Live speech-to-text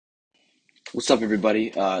What's up, everybody?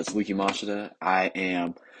 It's Luki Mashida. I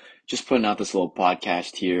am just putting out this little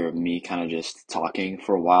podcast here of me kind of just talking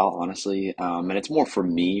for a while, honestly. And it's more for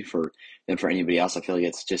me than for anybody else. I feel like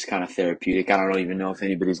it's just kind of therapeutic. I don't even know if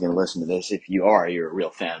anybody's going to listen to this. If you are, you're a real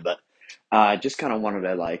fan. But I just kind of wanted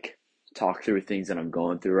to like talk through things that I'm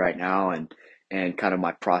going through right now and kind of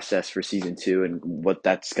my process for season two and what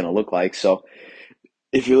that's going to look like. So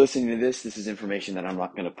if you're listening to this, this is information that I'm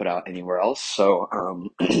not going to put out anywhere else. So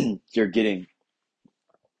you're getting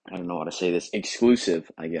I don't know how to say this,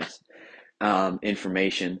 exclusive, I guess,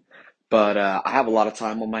 information. But I have a lot of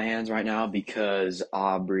time on my hands right now because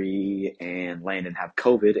Aubrey and Landon have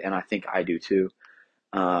COVID, and I think I do too.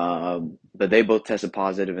 But they both tested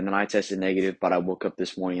positive, and then I tested negative. But I woke up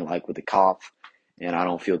this morning like with a cough, and I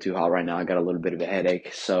don't feel too hot right now. I got a little bit of a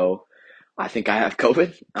headache, so I think I have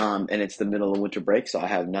COVID. And it's the middle of winter break, so I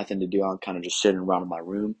have nothing to do. I'm kind of just sitting around in my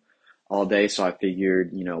room all day. So I figured,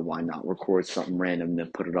 why not record something random and then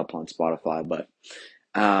put it up on Spotify? But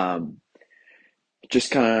um, just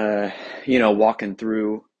kind of, walking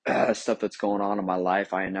through stuff that's going on in my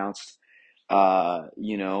life. I announced, that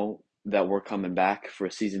we're coming back for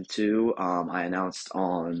season two. I announced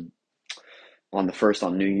on the first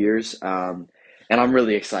on New Year's. And I'm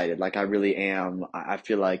really excited. Like I really am. I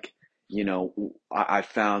feel like, I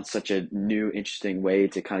found such a new, interesting way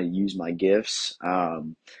to kind of use my gifts.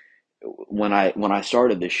 When I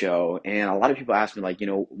started the show, and a lot of people ask me like,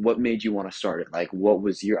 what made you want to start it? Like, what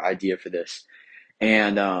was your idea for this?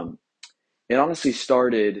 And it honestly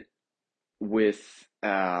started with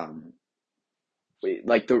like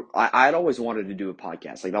I'd always wanted to do a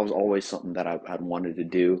podcast. Like that was always something that I'd wanted to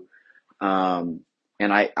do. Um,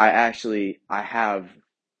 and I have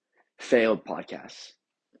failed podcasts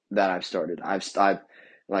that I've started. I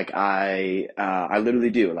literally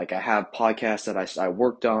do. Like I have podcasts that I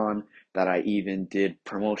worked on, that I even did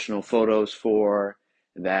promotional photos for,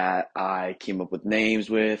 that I came up with names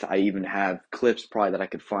with. I even have clips probably that I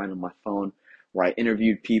could find on my phone where I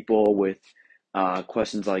interviewed people with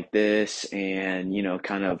questions like this, and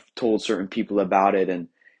kind of told certain people about it, and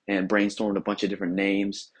brainstormed a bunch of different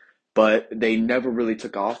names. But they never really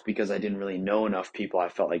took off because I didn't really know enough people. I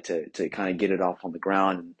felt like to kind of get it off on the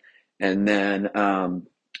ground. And then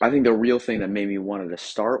I think the real thing that made me wanted to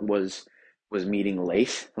start was meeting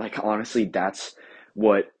Lace. Like honestly, that's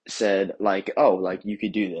what said like, oh, like you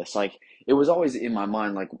could do this. Like it was always in my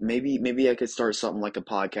mind, like maybe I could start something like a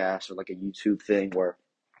podcast or like a YouTube thing where,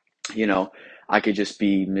 you know, I could just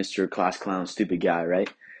be Mr. Class Clown Stupid Guy, right?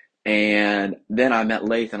 And then I met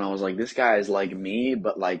Lath and I was like, this guy is like me,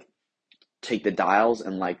 but like take the dials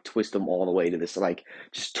and like twist them all the way to this, like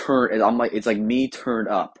just turn. And I'm like, it's like me turned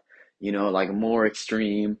up, like more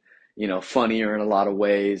extreme, funnier in a lot of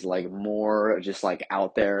ways, like more just like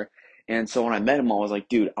out there. And so when I met him, I was like,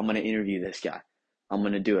 dude, I'm gonna interview this guy. I'm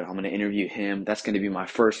gonna do it. I'm gonna interview him. That's gonna be my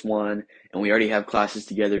first one. And we already have classes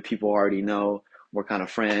together. People already know we're kind of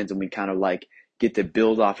friends, and we kind of like get to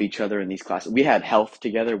build off each other in these classes. We had health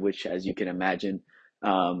together, which, as you can imagine,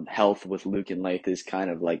 health with Luke and Lath is kind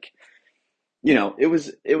of like, it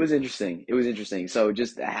was interesting. It was interesting. So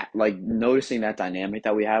just like noticing that dynamic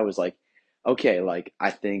that we had was like, okay, like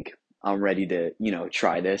I think I'm ready to,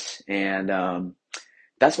 try this. And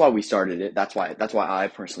that's why we started it. That's why I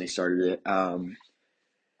personally started it.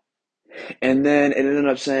 And then it ended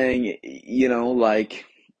up saying, like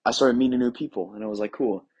I started meeting new people, and I was like,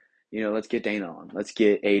 cool, let's get Dana on, let's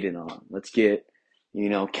get Aiden on, let's get,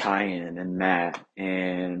 Kyan and Matt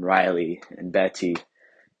and Riley and Betty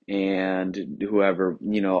and whoever,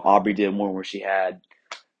 Aubrey did one where she had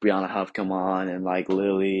Brianna Huff come on, and like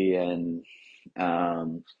Lily, and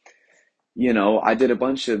um, I did a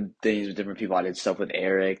bunch of things with different people. I did stuff with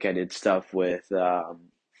Eric. I did stuff with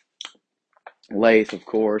Lath, of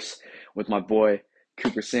course, with my boy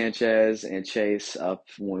Cooper Sanchez and Chase up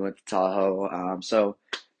when we went to Tahoe. So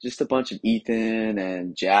just a bunch of Ethan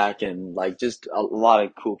and Jack and like just a lot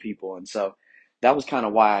of cool people. And so that was kind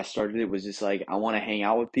of why I started it, was just like I want to hang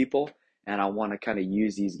out with people, and I want to kind of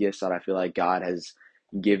use these gifts that I feel like God has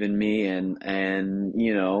given me, and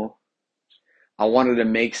I wanted to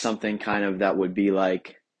make something kind of that would be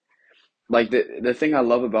like the thing I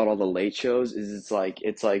love about all the late shows is it's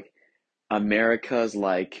like America's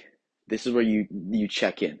like, this is where you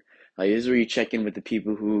check in. Like this is where you check in with the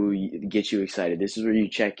people who get you excited. This is where you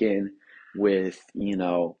check in with,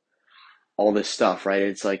 all this stuff, right?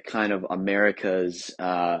 It's like kind of America's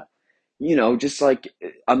just like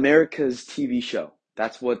America's TV show.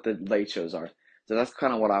 That's what the late shows are. So that's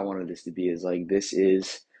kind of what I wanted this to be, is like this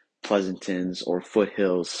is Pleasanton's or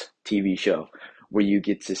Foothills TV show where you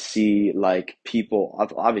get to see like people,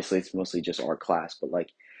 obviously it's mostly just our class, but like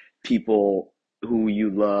people who you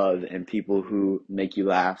love and people who make you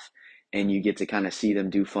laugh, and you get to kind of see them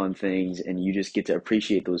do fun things, and you just get to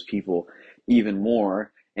appreciate those people even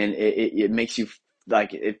more. And it makes you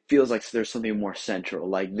like, it feels like there's something more central.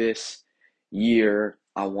 Like this year,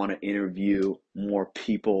 I want to interview more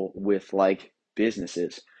people with like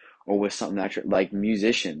businesses, or with something that like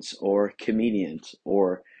musicians or comedians,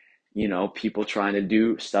 or people trying to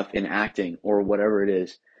do stuff in acting or whatever it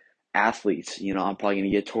is, athletes. I'm probably going to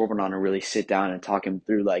get Torben on and really sit down and talk him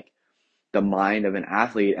through like the mind of an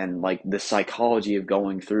athlete and like the psychology of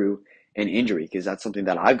going through an injury, because that's something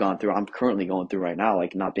that I've gone through. I'm currently going through right now,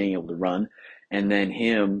 like not being able to run, and then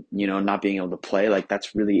him, not being able to play. Like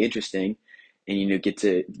that's really interesting, and get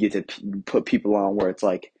to put people on where it's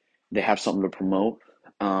like they have something to promote,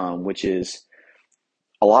 which is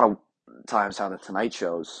a lot of times how the Tonight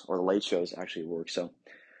shows or the late shows actually work. So,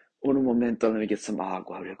 un momento, let me get some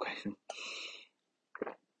agua real quick.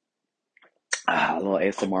 A little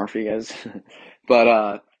ASMR for you guys.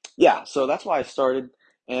 But yeah, so that's why I started.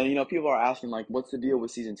 And people are asking like, what's the deal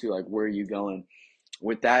with season two? Like, where are you going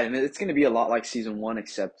with that? And it's going to be a lot like season one,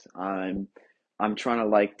 except I'm trying to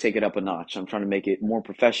like take it up a notch. I'm trying to make it more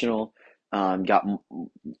professional. Got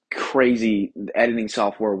crazy editing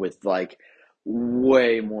software with like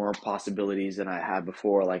way more possibilities than I had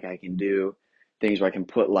before. Like I can do things where I can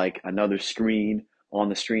put like another screen on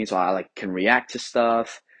the screen, so I like can react to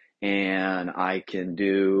stuff, and I can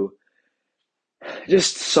do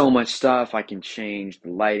just so much stuff. I can change the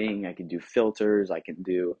lighting, I can do filters, I can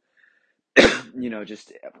do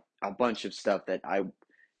just a bunch of stuff that I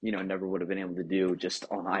never would have been able to do just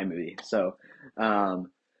on iMovie. So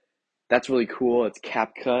um, that's really cool. It's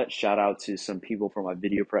CapCut. Shout out to some people from my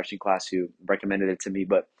video production class who recommended it to me.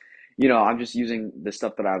 But I'm just using the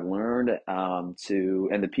stuff that I've learned and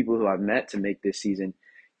the people who I've met to make this season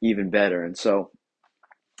even better. And so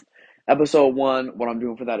episode one, what I'm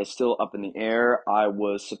doing for that is still up in the air. I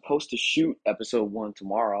was supposed to shoot episode one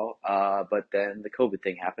tomorrow, but then the COVID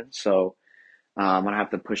thing happened. So I'm gonna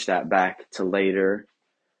have to push that back to later.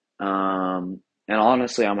 And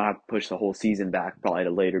honestly, I'm gonna have to push the whole season back probably to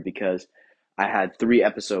later, because I had 3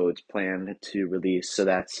 episodes planned to release. So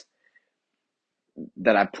that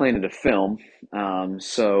I planned to film.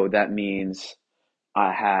 So that means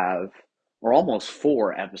I have, or almost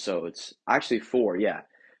 4 episodes, actually four, yeah.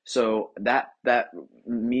 So that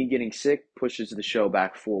me getting sick pushes the show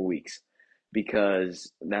back 4 weeks,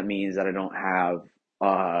 because that means that I don't have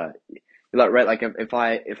right, like if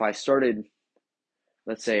I started,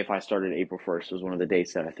 let's say if I started April 1st was one of the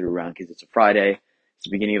dates that I threw around because it's a Friday, it's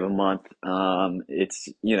the beginning of a month. It's,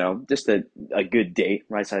 just a good date,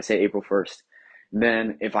 right? So I say April 1st.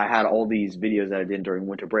 Then if I had all these videos that I did during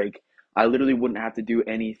winter break, I literally wouldn't have to do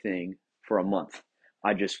anything for a month.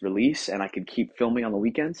 I just release and I could keep filming on the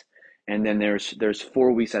weekends. And then there's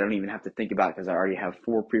 4 weeks I don't even have to think about, because I already have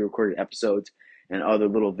 4 pre-recorded episodes and other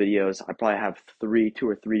little videos. I probably have 2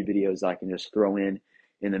 or 3 videos that I can just throw in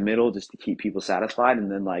the middle just to keep people satisfied,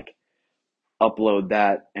 and then like upload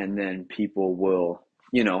that, and then people will,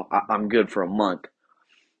 I'm good for a month.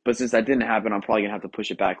 But since that didn't happen, I'm probably gonna have to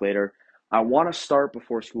push it back later. I want to start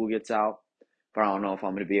before school gets out, but I don't know if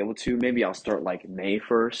I'm gonna be able to. Maybe I'll start like May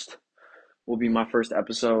 1st will be my first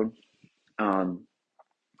episode. Um,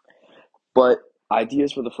 but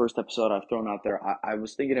ideas for the first episode I've thrown out there. I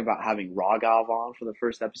was thinking about having Raghav on for the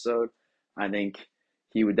first episode. I think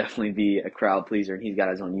he would definitely be a crowd pleaser, and he's got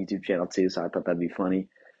his own YouTube channel too, so I thought that'd be funny.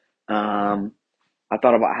 Um, I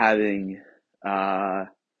thought about having uh,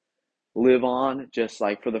 Liv on just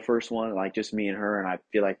like for the first one, like just me and her, and I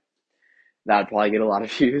feel like that'd probably get a lot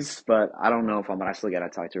of views, but I don't know if I'm gonna, I still gotta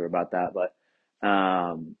talk to her about that. But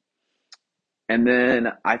and then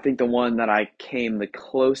I think the one that I came the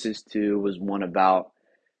closest to was one about,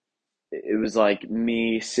 it was like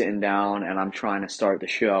me sitting down and I'm trying to start the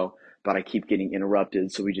show, but I keep getting interrupted.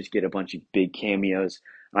 So we just get a bunch of big cameos.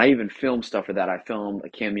 And I even filmed stuff for that. I filmed a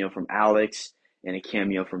cameo from Alex and a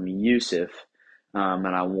cameo from Yusuf. And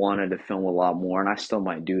I wanted to film a lot more, and I still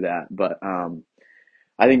might do that. But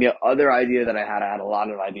I think the other idea that I had a lot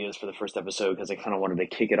of ideas for the first episode because I kind of wanted to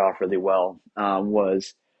kick it off really well,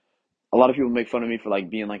 was a lot of people make fun of me for like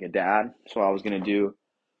being like a dad. So I was going to do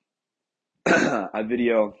a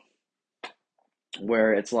video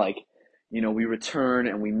where it's like, we return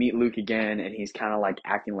and we meet Luke again, and he's kind of like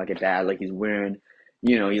acting like a dad, like he's wearing,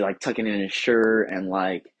 he's like tucking in his shirt and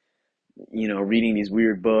like, reading these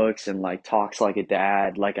weird books and like talks like a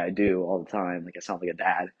dad, like I do all the time, like I sound like a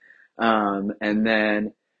dad. And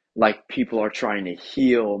then like people are trying to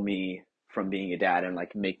heal me from being a dad and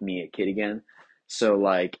like make me a kid again. So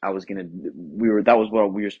like I was gonna, that was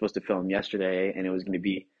what we were supposed to film yesterday, and it was gonna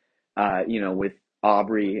be with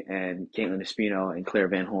Aubrey and Caitlin Espino and Claire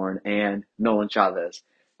Van Horn and Nolan Chavez.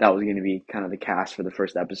 That was going to be kind of the cast for the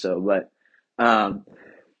first episode, but um,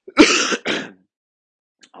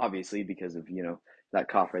 obviously because of that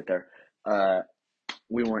cough right there, uh,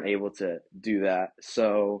 we weren't able to do that.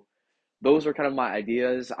 So those are kind of my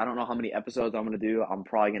ideas. I don't know how many episodes I'm going to do. I'm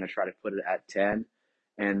probably going to try to put it at 10.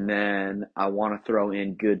 And then I want to throw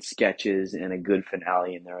in good sketches and a good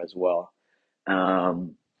finale in there as well.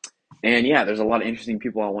 Um, and yeah, there's a lot of interesting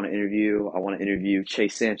people I want to interview. I want to interview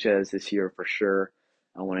Chase Sanchez this year for sure.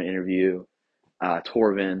 I want to interview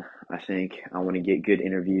Torvin. I think I want to get good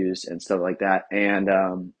interviews and stuff like that.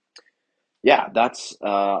 And yeah, that's a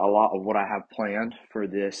lot of what I have planned for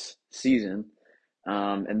this season.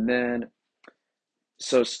 And then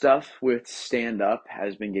so stuff with stand up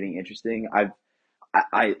has been getting interesting.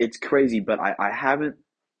 It's crazy, but I haven't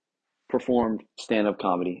performed stand up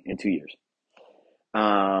comedy in 2 years.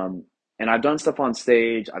 Um, and I've done stuff on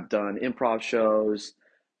stage. I've done improv shows.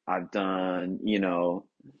 I've done,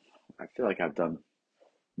 I feel like I've done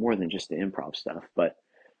more than just the improv stuff, but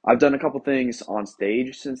I've done a couple things on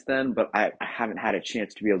stage since then, but I haven't had a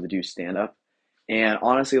chance to be able to do stand up. And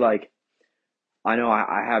honestly, like I know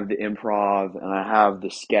I have the improv and I have the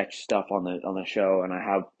sketch stuff on the show, and I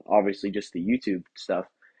have obviously just the YouTube stuff.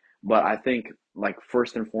 But I think like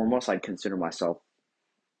first and foremost, I'd consider myself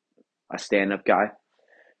a stand-up guy.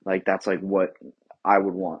 Like that's like what I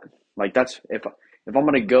would want. Like that's if I'm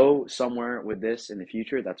gonna go somewhere with this in the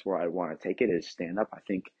future, that's where I want to take it is stand up. I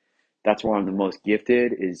think that's where I'm the most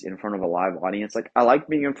gifted is in front of a live audience. Like I like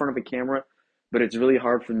being in front of a camera, but it's really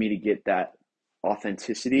hard for me to get that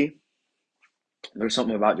authenticity. There's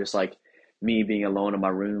something about just like me being alone in my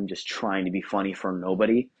room, just trying to be funny for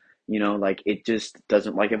nobody. Like it just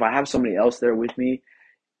doesn't like if I have somebody else there with me,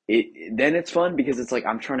 then it's fun because it's like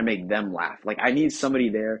I'm trying to make them laugh. Like I need somebody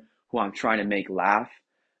there who I'm trying to make laugh,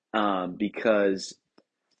 because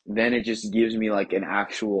then it just gives me like an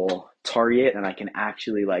actual target and I can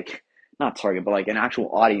actually like not target but like an actual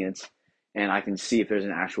audience, and I can see if there's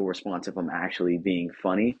an actual response if I'm actually being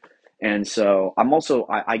funny. And so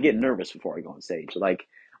I get nervous before I go on stage. Like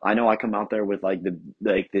I know I come out there with like the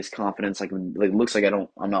like this confidence, like it looks like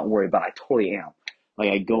I'm not worried, but I totally am. Like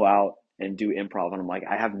I go out and do improv and I'm like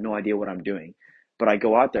I have no idea what I'm doing, but I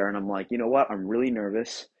go out there and I'm like, you know what, I'm really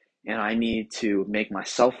nervous and I need to make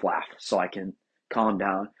myself laugh so I can calm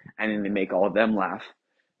down and then they make all of them laugh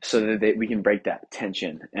so that we can break that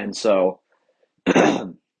tension. And so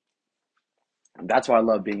that's why I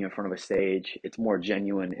love being in front of a stage. It's more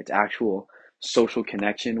genuine. It's actual social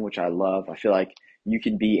connection, which I love. I feel like you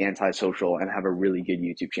can be antisocial and have a really good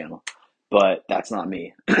YouTube channel, but that's not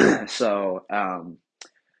me. So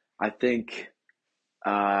I think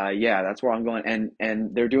yeah, that's where I'm going.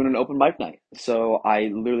 And they're doing an open mic night. So I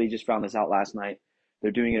literally just found this out last night. They're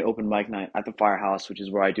doing an open mic night at the Firehouse, which is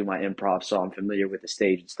where I do my improv, so I'm familiar with the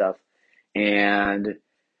stage and stuff. And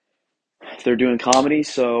they're doing comedy,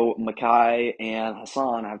 so Makai and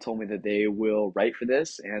Hassan have told me that they will write for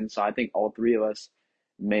this, and so I think all three of us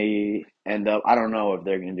may end up. I don't know if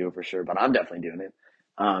they're going to do it for sure, but I'm definitely doing it.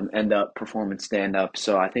 End up performing stand up,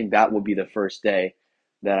 so I think that will be the first day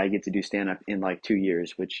that I get to do stand up in like 2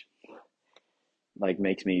 years, which like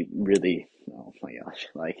makes me really oh my gosh,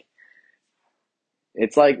 like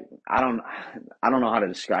it's like I don't know how to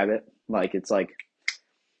describe it. Like it's like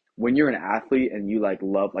when you're an athlete and you like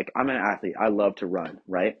love like I'm an athlete, I love to run,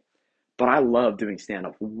 right? But I love doing stand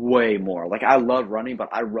up way more. Like I love running, but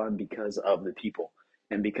I run because of the people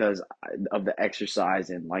and because of the exercise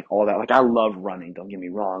and like all that. Like I love running, don't get me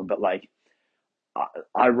wrong, but like I,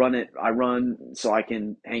 I run so I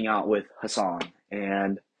can hang out with Hassan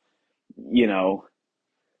and you know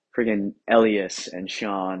freaking LYS and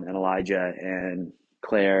Sean and Elijah and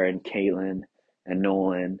Claire and Caitlin and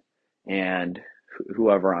Nolan and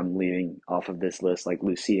whoever I'm leaving off of this list, like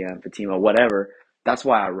Lucia and Fatima, whatever. That's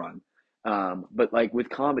why I run. But like with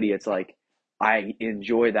comedy, it's like I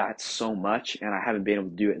enjoy that so much, and I haven't been able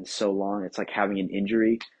to do it in so long. It's like having an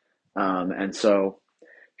injury, and so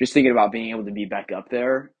just thinking about being able to be back up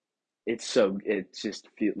there, it just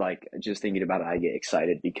feel like just thinking about it, I get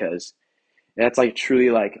excited because that's like truly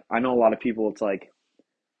like I know a lot of people it's like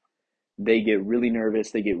they get really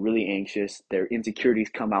nervous, they get really anxious, their insecurities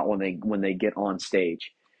come out when they get on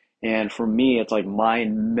stage. And for me it's like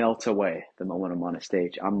mine melt away the moment I'm on a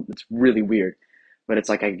stage. It's really weird. But it's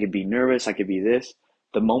like I could be nervous, I could be this.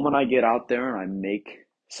 The moment I get out there and I make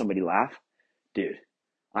somebody laugh, dude,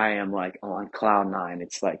 I am like on cloud nine.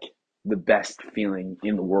 It's like the best feeling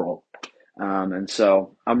in the world. And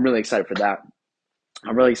so I'm really excited for that.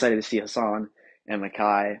 I'm really excited to see Hassan and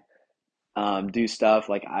Makai. do stuff.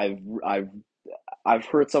 Like I've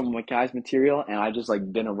heard some of Makai's material, and I just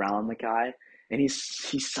like been around Makai, and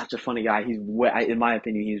he's such a funny guy. He's way, in my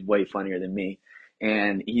opinion, he's way funnier than me,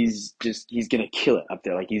 and he's gonna kill it up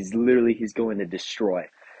there. Like he's going to destroy,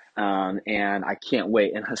 and I can't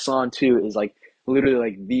wait. And Hassan too is like literally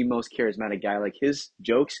like the most charismatic guy. Like his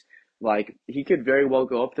jokes, like he could very well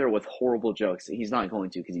go up there with horrible jokes. He's not going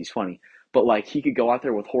to because he's funny. But like he could go out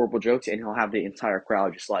there with horrible jokes and he'll have the entire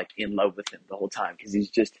crowd just like in love with him the whole time because he's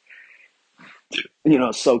just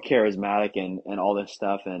so charismatic and all this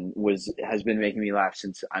stuff and was has been making me laugh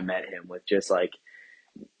since I met him with just like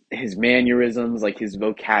his mannerisms, like his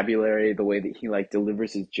vocabulary, the way that he like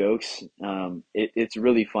delivers his jokes. It's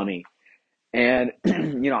really funny. And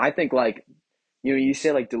I think like you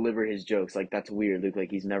say like deliver his jokes, like that's weird. Luke, like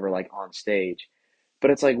he's never like on stage. But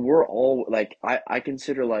it's like we're all like I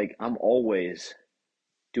consider like I'm always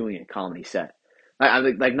doing a comedy set. I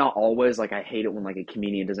like not always. Like I hate it when like a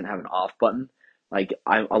comedian doesn't have an off button. Like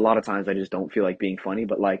I a lot of times I just don't feel like being funny.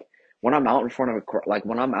 But like when I'm out in front of like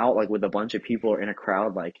when I'm out like with a bunch of people or in a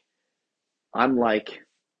crowd, like I'm like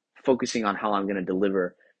focusing on how I'm gonna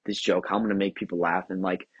deliver this joke, how I'm gonna make people laugh, and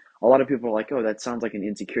like a lot of people are like, oh, that sounds like an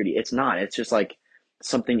insecurity. It's not. It's just like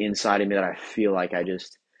something inside of me that I feel like I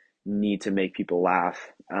just need to make people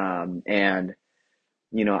laugh. And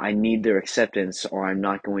I need their acceptance or I'm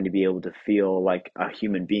not going to be able to feel like a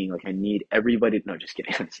human being. Like I need everybody. No, just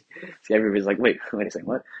kidding. See, everybody's like, wait a second,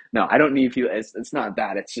 what? No, I don't need you. It's not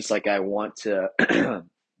that. It's just like I want to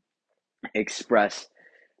express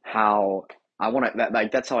how I want to,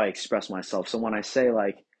 like, that's how I express myself. So when I say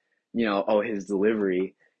like, oh, his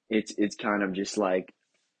delivery, it's kind of just like,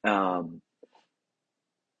 um,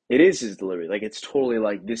 it is his delivery. Like it's totally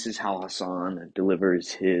like, this is how Hassan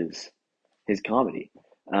delivers his comedy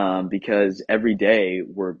because every day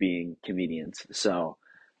we're being comedians. So,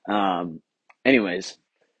 um, anyways,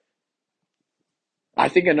 I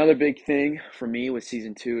think another big thing for me with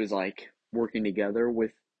season two is like working together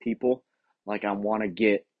with people. Like I want to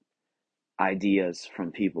get ideas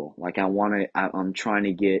from people. Like I'm trying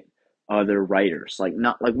to get other writers. Like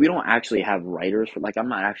not like we don't actually have writers for like I'm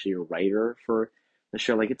not actually a writer for the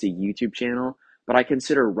show. Like it's a YouTube channel, but I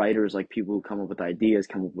consider writers like people who come up with ideas,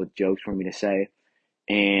 come up with jokes for me to say.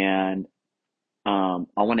 And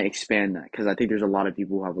I want to expand that because I think there's a lot of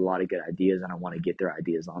people who have a lot of good ideas, and I want to get their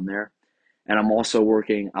ideas on there. And I'm also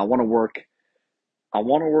working. I want to work. I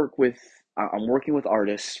want to work with. I'm working with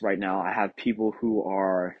artists right now. I have people who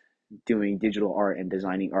are doing digital art and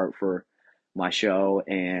designing art for my show,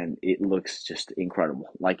 and it looks just incredible.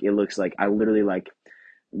 Like it looks like I literally like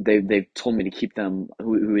they've told me to keep them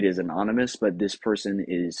who it is anonymous, but this person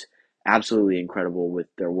is absolutely incredible with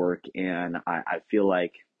their work, and I feel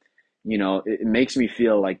like it makes me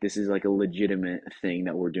feel like this is like a legitimate thing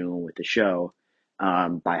that we're doing with the show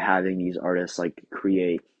by having these artists like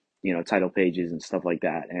create, title pages and stuff like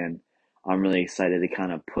that. And I'm really excited to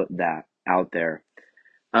kind of put that out there.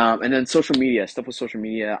 And then social media, stuff with social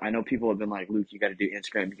media. I know people have been like, Luke, you got to do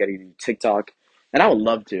Instagram, you got to do TikTok. And I would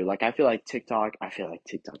love to. Like, I feel like TikTok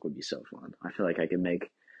would be so fun. I feel like I could make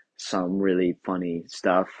some really funny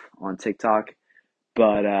stuff on TikTok.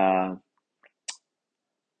 But,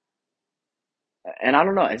 and I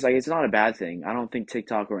don't know. It's like it's not a bad thing. I don't think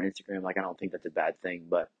TikTok or Instagram, like I don't think that's a bad thing.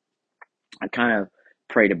 But I kind of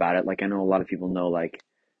prayed about it. Like I know a lot of people know, like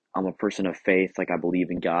I'm a person of faith. Like I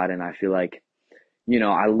believe in God, and I feel like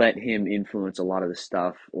I let Him influence a lot of the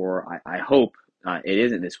stuff. Or I hope it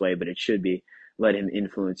isn't this way, but it should be. Let Him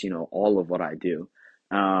influence all of what I do.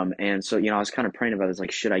 And so I was kind of praying about this.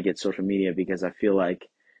 Like, should I get social media? Because I feel like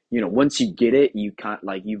once you get it, you can't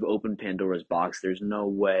like you've opened Pandora's box. There's no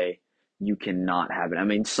way you cannot have it. I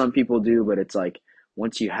mean, some people do, but it's like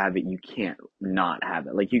once you have it, you can't not have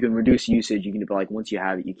it. Like you can reduce usage, you can but like once you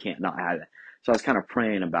have it, you can't not have it. So I was kind of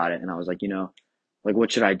praying about it, and I was like, like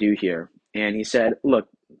what should I do here? And he said, look,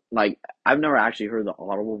 like I've never actually heard the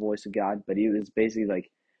audible voice of God, but he was basically like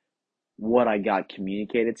what I got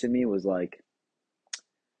communicated to me was like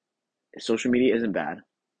social media isn't bad.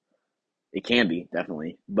 It can be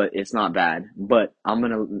definitely, but it's not bad. But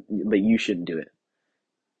you shouldn't do it.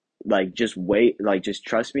 Like just wait, like just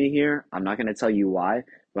trust me here. I'm not gonna tell you why,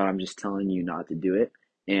 but I'm just telling you not to do it,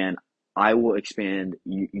 and I will expand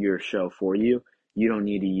your show for you. You don't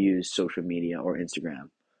need to use social media or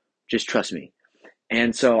Instagram. Just trust me.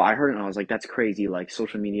 And so I heard it and I was like, that's crazy. Like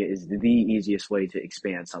social media is the easiest way to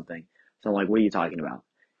expand something. So I'm like, what are you talking about?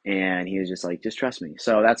 And he was just like, just trust me.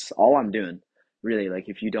 So that's all I'm doing. Really, like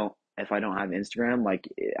if I don't have Instagram, like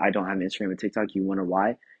I don't have Instagram and TikTok, you wonder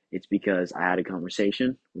why? It's because I had a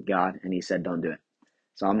conversation with God and he said, don't do it.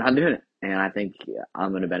 So I'm not doing it. and I think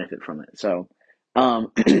I'm gonna benefit from it. So,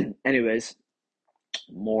 anyways,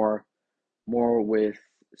 more more with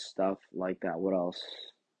stuff like that. What else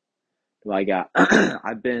do I got?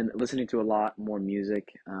 I've been listening to a lot more music,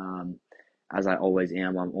 as I always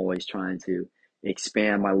am. I'm always trying to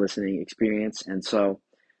expand my listening experience, and so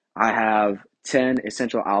I have 10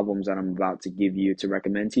 essential albums that I'm about to give you to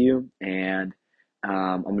recommend to you, and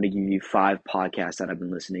I'm going to give you five podcasts that I've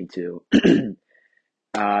been listening to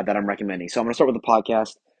that I'm recommending. So I'm going to start with the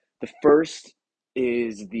podcast. The first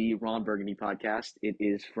is the Ron Burgundy podcast. It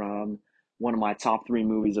is from one of my top three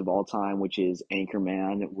movies of all time, which is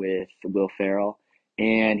Anchorman with Will Ferrell,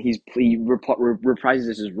 and he reprises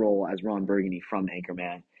his role as Ron Burgundy from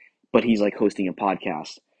Anchorman, but he's like hosting a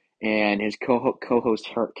podcast. And his co-host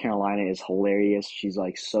Carolina is hilarious. She's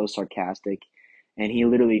like so sarcastic, and he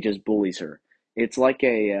literally just bullies her. It's like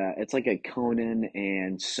a Conan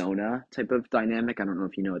and Sona type of dynamic. I don't know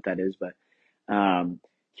if you know what that is, but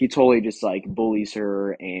he totally just like bullies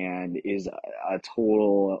her and is a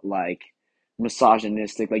total like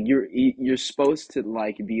misogynistic. Like you're supposed to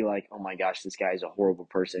like be like, oh my gosh, this guy is a horrible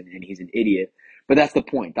person and he's an idiot. But that's the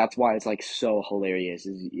point. That's why it's like so hilarious.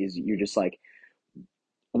 Is you're just like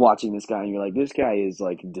watching this guy and you're like, this guy is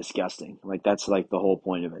like disgusting. Like that's like the whole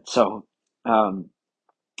point of it. So. Um,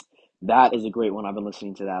 that is a great one. I've been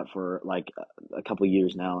listening to that for like a couple of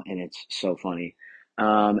years now, and it's so funny.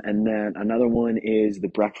 And then another one is The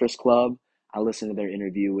Breakfast Club. I listened to their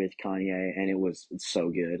interview with Kanye, and it's so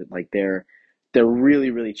good. Like they're really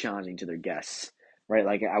really challenging to their guests, right?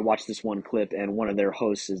 Like I watched this one clip, and one of their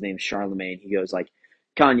hosts is named Charlemagne. He goes like,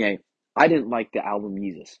 Kanye, I didn't like the album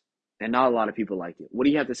Yeezus, and not a lot of people liked it. What do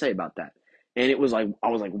you have to say about that? And it was like I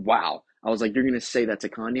was like, wow. I was like, you're gonna say that to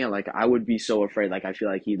Kanye? Like, I would be so afraid. Like, I feel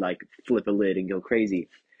like he'd like flip a lid and go crazy.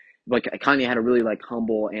 Like, Kanye had a really like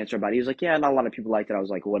humble answer about it. He was like, yeah, not a lot of people liked it. I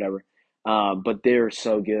was like, whatever. But they're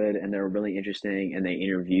so good and they're really interesting and they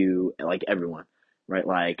interview like everyone, right?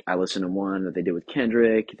 Like, I listened to one that they did with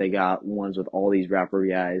Kendrick. They got ones with all these rapper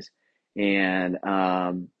guys, and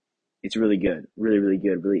it's really good, really really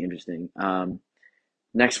good, really interesting.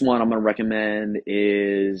 Next one I'm going to recommend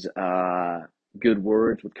is Good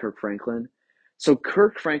Words with Kirk Franklin. So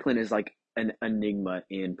Kirk Franklin is like an enigma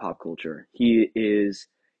in pop culture. He's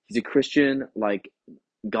a Christian like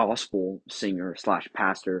gospel singer slash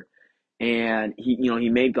pastor, and he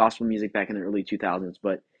made gospel music back in the early 2000s,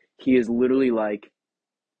 but he is literally like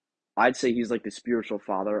I'd say he's like the spiritual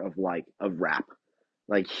father of rap.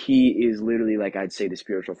 Like he is literally like I'd say the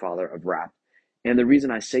spiritual father of rap. And the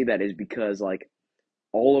reason I say that is because like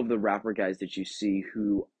all of the rapper guys that you see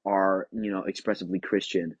who are, expressively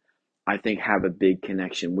Christian, I think have a big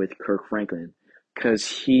connection with Kirk Franklin because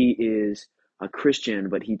he is a Christian,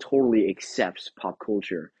 but he totally accepts pop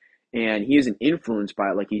culture. And he isn't influenced by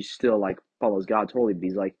it, like he still like follows God totally, but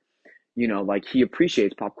he's like, like he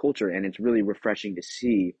appreciates pop culture and it's really refreshing to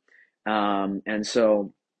see. And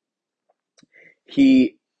so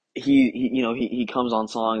he he comes on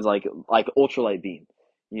songs like Ultralight Beam,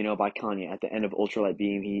 by Kanye. At the end of Ultralight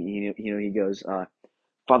Beam, he goes,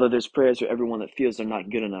 Father, there's prayers for everyone that feels they're not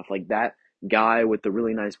good enough. Like that guy with the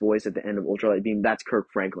really nice voice at the end of Ultralight Beam, that's Kirk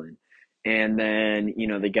Franklin. And then,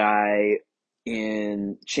 the guy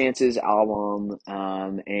in Chance's album,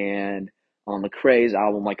 and on Lecrae's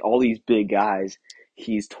album, like all these big guys,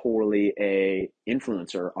 he's totally a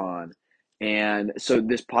influencer on. And so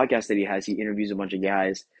this podcast that he has, he interviews a bunch of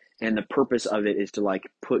guys, and the purpose of it is to like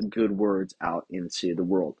put good words out into the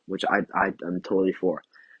world, which I'm totally for,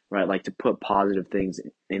 right? Like to put positive things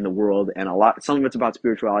in the world, and some of it's about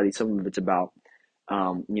spirituality, some of it's about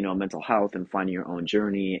mental health and finding your own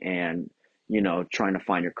journey, and trying to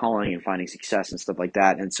find your calling and finding success and stuff like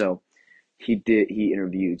that. And so he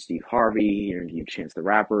interviewed Steve Harvey, he interviewed Chance the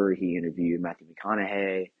Rapper, he interviewed Matthew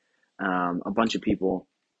McConaughey, a bunch of people.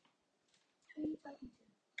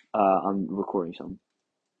 I'm recording some.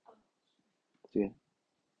 So yeah,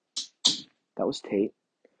 that was Tate.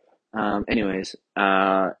 Anyways,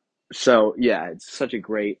 so yeah, it's such a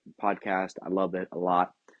great podcast. I love it a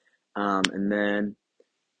lot. And then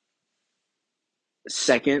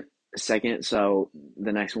second, so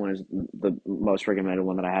the next one is the most recommended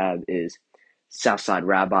one that I have is Southside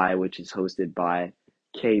Rabbi, which is hosted by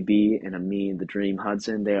KB and Amin the Dream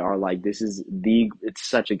Hudson. They are like, it's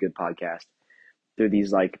such a good podcast. They're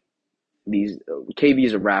these KB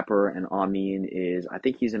is a rapper and Amin is, I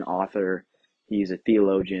think he's an author. He's a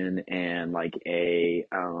theologian and like a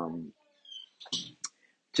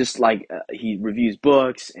just like he reviews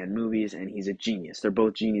books and movies, and he's a genius. They're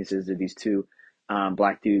both geniuses. They're these two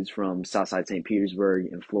black dudes from Southside St. Petersburg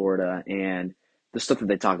in Florida, and the stuff that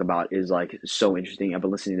they talk about is like so interesting. I've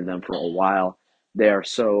been listening to them for a while. They are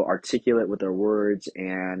so articulate with their words,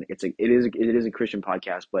 and it is a Christian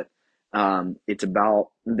podcast, but it's about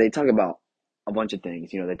they talk about a bunch of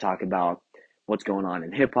things. They talk about what's going on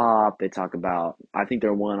in hip hop. They talk about I think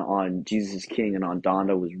their one on Jesus is King and on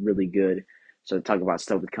Donda was really good. So they talk about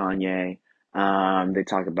stuff with Kanye. They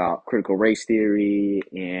talk about critical race theory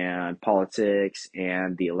and politics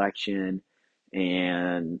and the election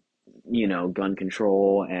and gun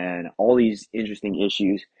control and all these interesting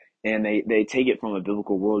issues. And they take it from a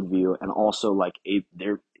biblical worldview and also like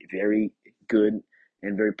they're very good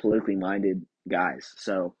and very politically minded guys.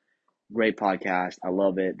 So great podcast. I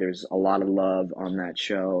love it. There's a lot of love on that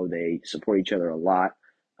show. They support each other a lot.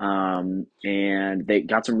 And they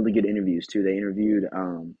got some really good interviews too. They interviewed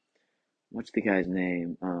what's the guy's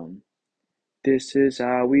name? This is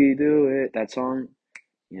how we do it. That song,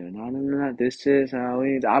 no, no, no, no, this is how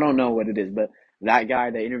we. I don't know what it is, but that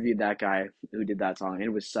guy, they interviewed that guy who did that song. And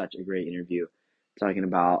it was such a great interview, talking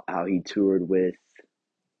about how he toured with.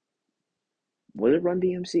 Was it Run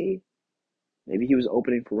DMC? Maybe he was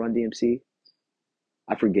opening for Run DMC.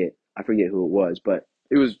 I forget. I forget who it was, but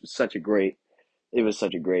it was such a great. It was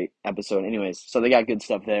such a great episode. Anyways, so they got good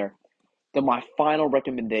stuff there. Then my final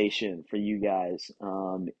recommendation for you guys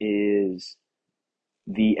is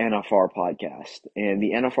the NFR podcast. And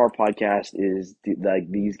the NFR podcast is like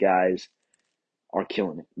these guys are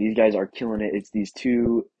killing it. These guys are killing it. It's these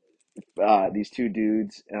two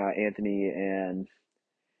dudes, Anthony and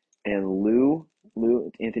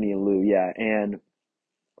Anthony and Lou, yeah. And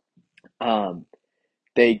um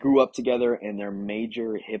they grew up together and they're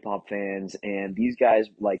major hip hop fans. And these guys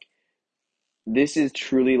like this is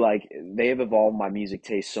truly like they have evolved my music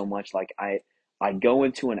taste so much. Like I go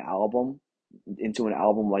into an album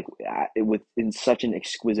like with in such an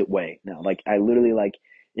exquisite way now. Like I literally like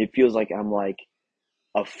it feels like I'm like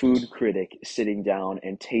a food critic sitting down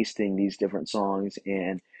and tasting these different songs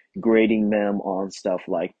and grading them on stuff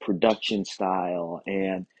like production style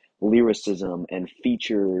and lyricism and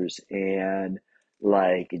features and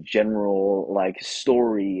like general like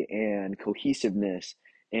story and cohesiveness.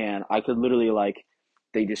 And I could literally like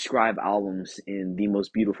they describe albums in the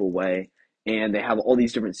most beautiful way. And they have all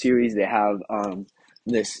these different series. They have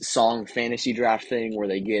this song fantasy draft thing where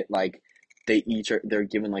they get like they're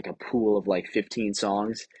given like a pool of like 15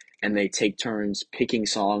 songs and they take turns picking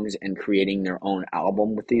songs and creating their own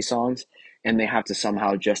album with these songs, and they have to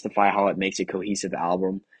somehow justify how it makes a cohesive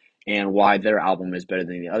album and why their album is better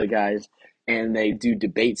than the other guys. And they do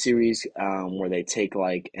debate series where they take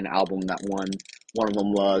like an album that one of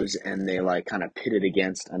them loves and they like kind of pit it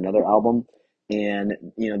against another album, and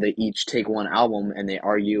they each take one album and they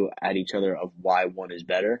argue at each other of why one is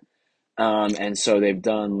better. And so they've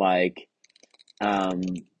done like um,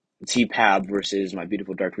 T-Pab versus My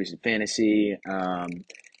Beautiful Dark Twisted Fantasy,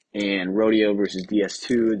 and Rodeo versus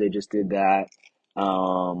DS2. They just did that.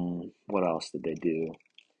 What else did they do?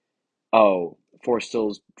 Oh, Forced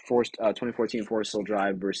 2014 Forest Still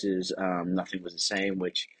Drive versus Nothing Was the Same,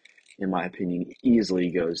 which, in my opinion,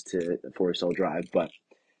 easily goes to Forest Still Drive. But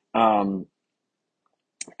um,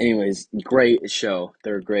 anyways, great show.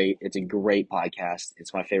 They're great. It's a great podcast.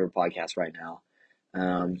 It's my favorite podcast right now.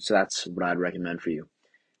 So that's what I'd recommend for you.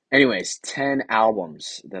 Anyways, 10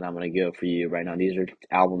 albums that I'm going to go for you right now. These are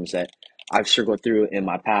albums that I've circled through in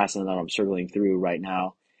my past and that I'm circling through right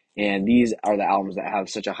now. And these are the albums that have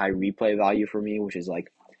such a high replay value for me, which is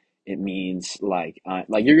like, it means like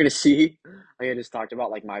you're going to see, like I just talked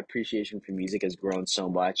about, like my appreciation for music has grown so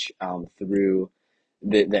much through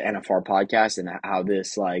the NFR podcast and how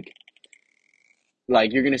this like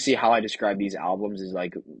you're going to see how I describe these albums is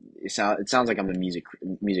like, it sounds like I'm a music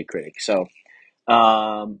critic. So,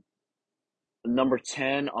 um, number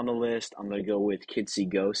 10 on the list, I'm going to go with Kids See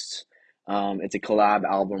Ghosts. It's a collab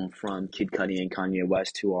album from Kid Cudi and Kanye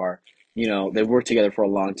West, who are, they've worked together for a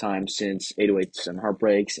long time since 808s and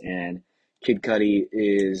Heartbreaks. And Kid Cudi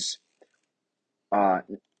is uh,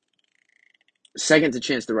 second to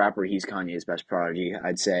Chance the Rapper. He's Kanye's best prodigy,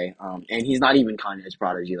 I'd say. And he's not even Kanye's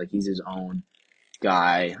prodigy. Like, he's his own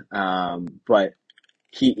guy. But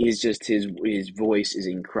he is just his voice is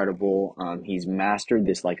incredible. He's mastered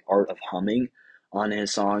this like art of humming on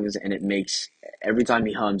his songs, and it makes every time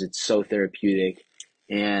he hums, it's so therapeutic,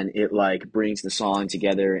 and it like brings the song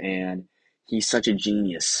together. And he's such a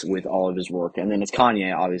genius with all of his work. And then it's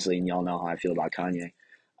Kanye, obviously, and y'all know how I feel about Kanye.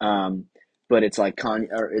 Um, but it's like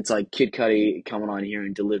it's like Kid Cudi coming on here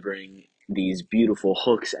and delivering these beautiful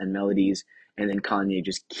hooks and melodies, and then Kanye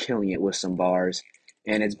just killing it with some bars.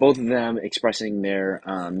 And it's both of them expressing their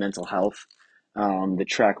mental health. The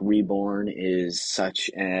track Reborn is such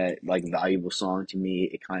a like valuable song to me.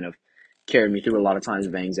 It kind of carried me through a lot of times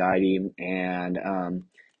of anxiety, and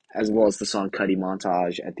as well as the song Cuddy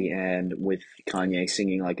Montage at the end with Kanye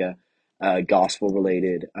singing like a gospel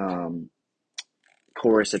related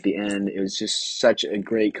chorus at the end. It was just such a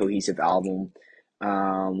great cohesive album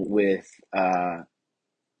with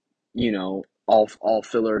all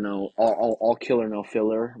filler, no all killer, no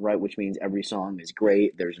filler, right? Which means every song is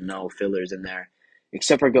great. There's no fillers in there,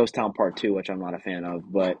 except for Ghost Town Part Two, which I'm not a fan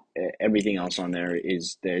of. But everything else on there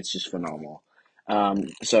is it's just phenomenal.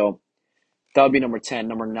 So that would be number 10.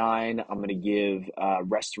 Number nine, I'm gonna give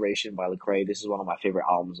Restoration by Lecrae. This is one of my favorite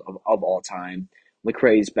albums of all time.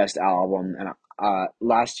 Lecrae's best album, and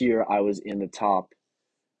last year I was in the top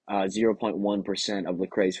 0.1% of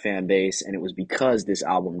Lecrae's fan base, and it was because this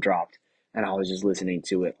album dropped, and I was just listening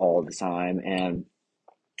to it all the time, and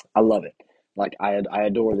I love it. Like I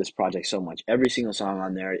adore this project so much. Every single song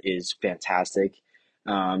on there is fantastic.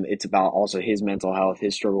 It's about also his mental health,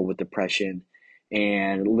 his struggle with depression,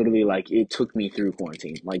 and literally like it took me through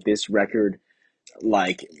quarantine. Like this record,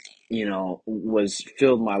 like was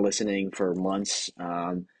filled my listening for months.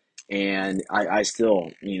 And I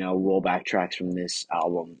still roll back tracks from this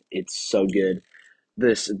album. It's so good.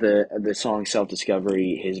 The song Self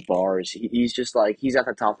Discovery, his bars, he's just like he's at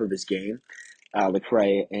the top of his game,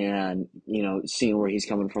 Lecrae, and seeing where he's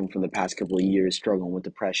coming from the past couple of years, struggling with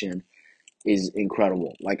depression, is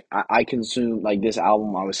incredible. Like I consumed like this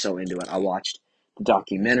album, I was so into it. I watched the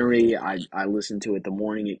documentary. I listened to it the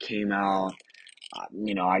morning it came out.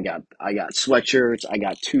 I got sweatshirts. I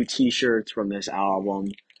got two T-shirts from this album.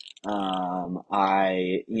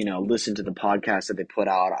 I listened to the podcast that they put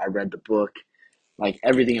out. I read the book. Like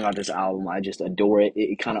everything about this album, I just adore it.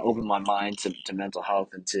 It kind of opened my mind to mental health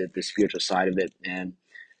and to the spiritual side of it. And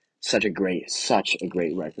such a great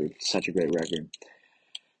record. Such a great record.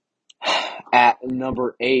 At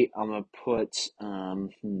number eight, I'm gonna put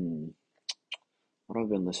what have I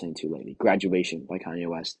been listening to lately? Graduation by Kanye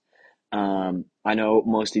West. I know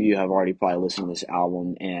most of you have already probably listened to this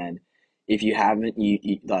album, and if you haven't, you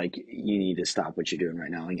need to stop what you're doing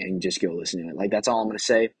right now and just go listen to it. Like that's all I'm gonna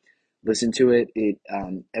say. Listen to it.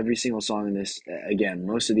 Every single song in this, again,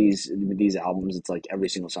 most of these albums, it's like every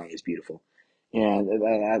single song is beautiful,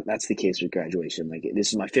 and that's the case with Graduation. Like this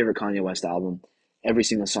is my favorite Kanye West album. Every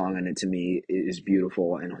single song in it to me is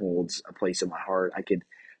beautiful and holds a place in my heart. I could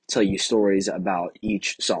tell you stories about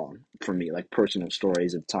each song for me, like personal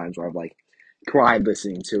stories of times where I've like cried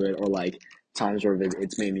listening to it, or like times where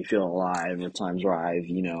it's made me feel alive, or times where I've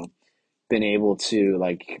been able to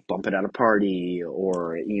like bump it at a party,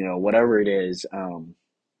 or whatever it is.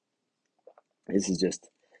 This is just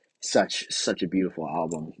such a beautiful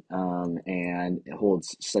album, and it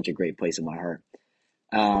holds such a great place in my heart.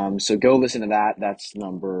 So go listen to that. That's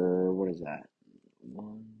number, what is that?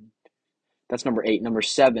 One, that's number eight. Number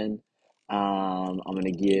seven, I'm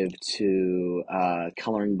gonna give to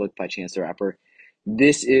 "Coloring Book" by Chance the Rapper.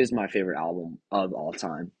 This is my favorite album of all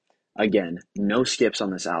time. Again, no skips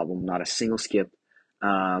on this album, not a single skip.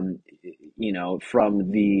 Um,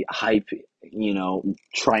 from the hype,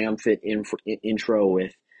 triumphant intro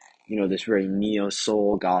with, this very neo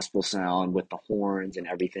soul gospel sound with the horns and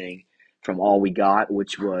everything. From All We Got,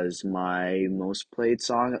 which was my most played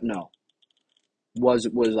song. No, was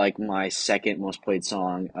like my second most played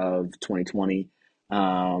song of 2020.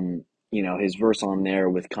 His verse on there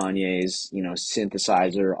with Kanye's,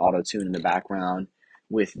 synthesizer, auto tune in the background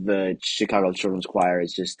with the Chicago Children's Choir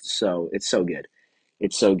is just it's so good.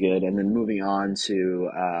 It's so good. And then moving on to,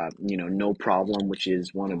 No Problem, which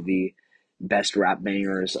is one of the best rap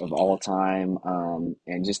bangers of all time.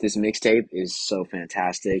 And just this mixtape is so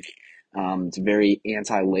fantastic. It's very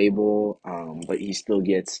anti-label, but he still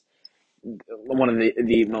gets one of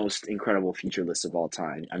the most incredible feature lists of all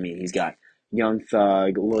time. I mean, he's got Young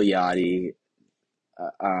Thug, Lil Yachty,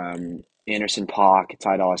 Anderson .Paak,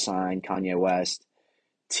 Ty Dolla $ign, Kanye West,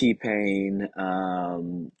 T Pain.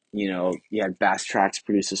 He had Bass Tracks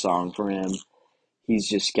produce a song for him. He's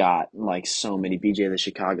just got like so many. BJ the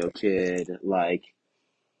Chicago Kid, like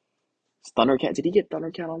Thundercat. Did he get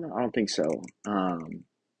Thundercat on there? I don't think so.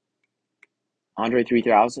 Andre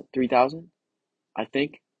 3000, I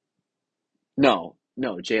think. No,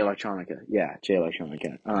 Jay Electronica. Yeah, Jay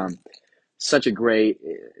Electronica. Such a great,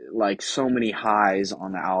 like so many highs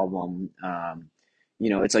on the album.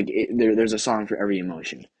 It's like there's a song for every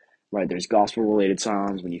emotion, right? There's gospel related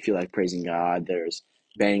songs when you feel like praising God. There's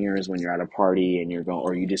bangers when you're at a party and you're going,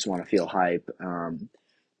 or you just want to feel hype.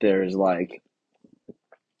 There's like,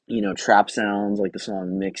 trap sounds like the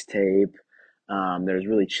song Mixtape. There's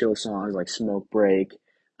really chill songs like Smoke Break.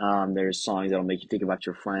 There's songs that'll make you think about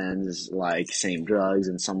your friends, like Same Drugs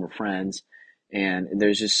and Summer Friends. And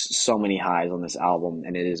there's just so many highs on this album,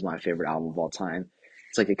 and it is my favorite album of all time.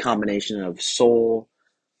 It's like a combination of soul,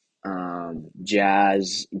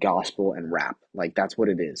 jazz, gospel, and rap. Like that's what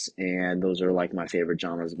it is. And those are like my favorite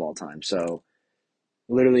genres of all time. So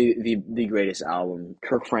literally the greatest album.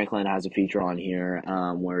 Kirk Franklin has a feature on here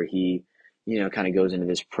where he, kind of goes into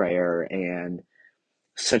this prayer and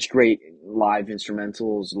such great live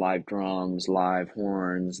instrumentals, live drums, live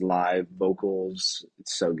horns, live vocals.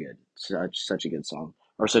 It's so good. Such a good song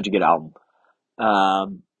or such a good album.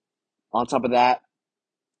 Um, on top of that,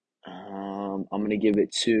 I'm gonna give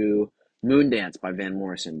it to Moondance by Van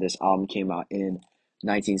Morrison. This album came out in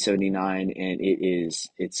 1979, and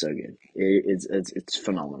it's so good. It's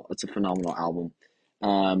phenomenal. It's a phenomenal album.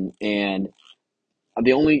 And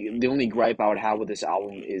the only gripe I would have with this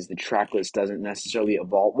album is the track list doesn't necessarily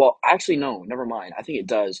evolve. Well, actually, no, never mind. I think it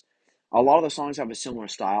does. A lot of the songs have a similar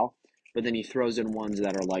style, but then he throws in ones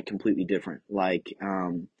that are like completely different. Like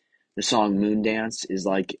the song "Moon Dance" is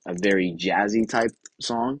like a very jazzy type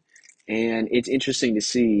song, and it's interesting to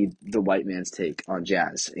see the white man's take on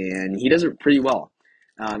jazz, and he does it pretty well.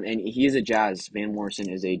 And he is a jazz. Van Morrison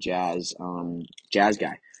is a jazz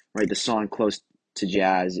guy, right? The song "Close to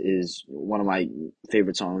Jazz" is one of my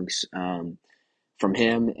favorite songs from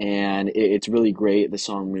him, and it's really great. The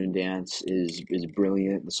song "Moon Dance" is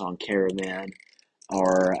brilliant. The song "Caravan,"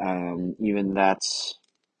 or even that's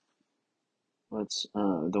what's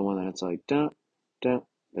the one that's like dun dun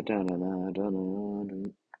dun dun dun dun dun.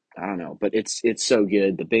 Dun. I don't know, but it's so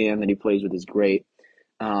good. The band that he plays with is great,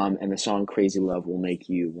 and the song "Crazy Love" will make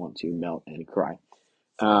you want to melt and cry.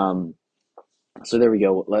 Um, so there we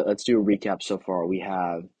go. Let's do a recap so far. We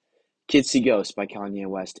have Kids See Ghosts by Kanye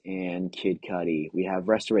West and Kid Cudi. We have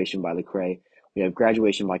Restoration by Lecrae. We have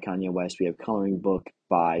Graduation by Kanye West. We have Coloring Book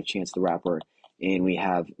by Chance the Rapper. And we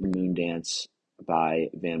have Moondance by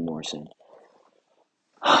Van Morrison.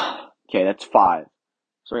 Okay, that's five.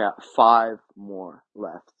 So we got five more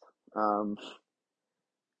left. Um,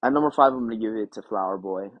 at number five, I'm going to give it to Flower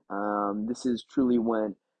Boy. This is truly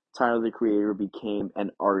when Tyler the Creator became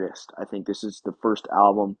an artist. I think this is the first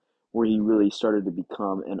album where he really started to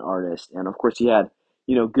become an artist. And of course, he had,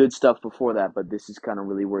 good stuff before that, but this is kind of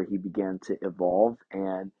really where he began to evolve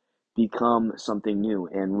and become something new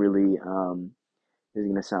and really, this is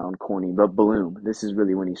going to sound corny, but bloom. This is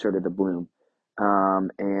really when he started to bloom.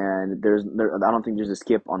 And I don't think there's a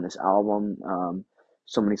skip on this album.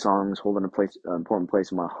 So many songs holding an important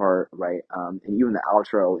place in my heart, right? And even the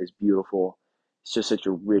outro is beautiful. It's just such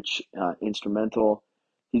a rich instrumental.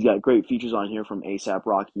 He's got great features on here from ASAP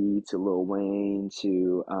Rocky to Lil Wayne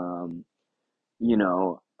to you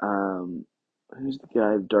know, who's the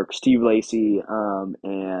guy? Dark Steve Lacy,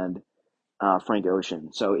 and Frank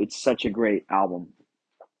Ocean. So it's such a great album.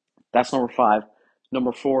 That's number five.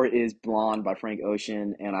 Number four is Blonde by Frank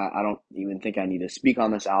Ocean, and I don't even think I need to speak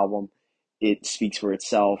on this album. It speaks for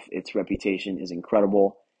itself. Its reputation is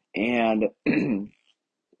incredible. And,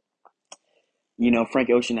 Frank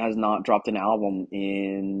Ocean has not dropped an album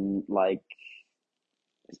in like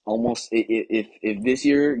almost, if this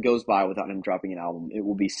year goes by without him dropping an album, it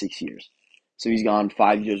will be 6 years. So he's gone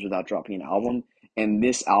 5 years without dropping an album. And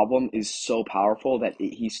this album is so powerful that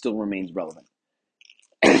he still remains relevant.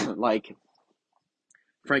 Like,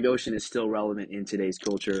 Frank Ocean is still relevant in today's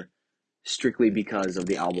culture strictly because of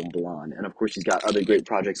the album Blonde. And of course, he's got other great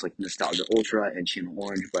projects like Nostalgia Ultra and Channel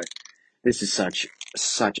Orange, but this is such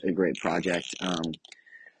a great project.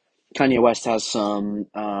 Kanye West has some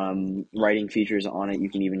writing features on it.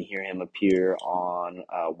 You can even hear him appear on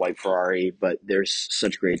White Ferrari, but there's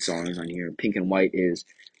such great songs on here. Pink and White is,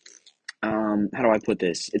 how do I put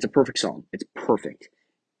this? It's a perfect song. It's perfect.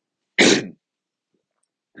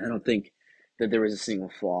 I don't think that there is a single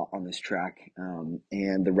flaw on this track, and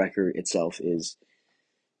the record itself is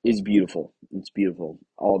beautiful. It's beautiful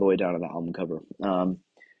all the way down to the album cover.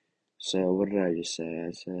 So what did I just say?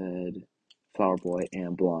 I said Flower Boy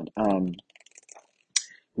and Blonde.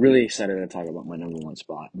 Really excited to talk about my number one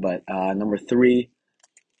spot, but number three,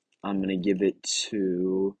 I'm gonna give it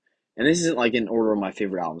to, and this isn't like in order of my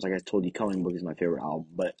favorite albums. Like I told you, Coloring Book is my favorite album,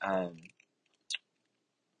 but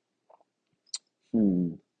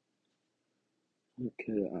hmm, what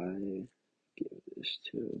could I give this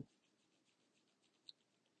to?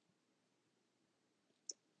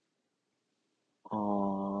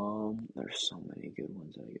 There's so many good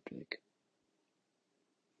ones I could pick.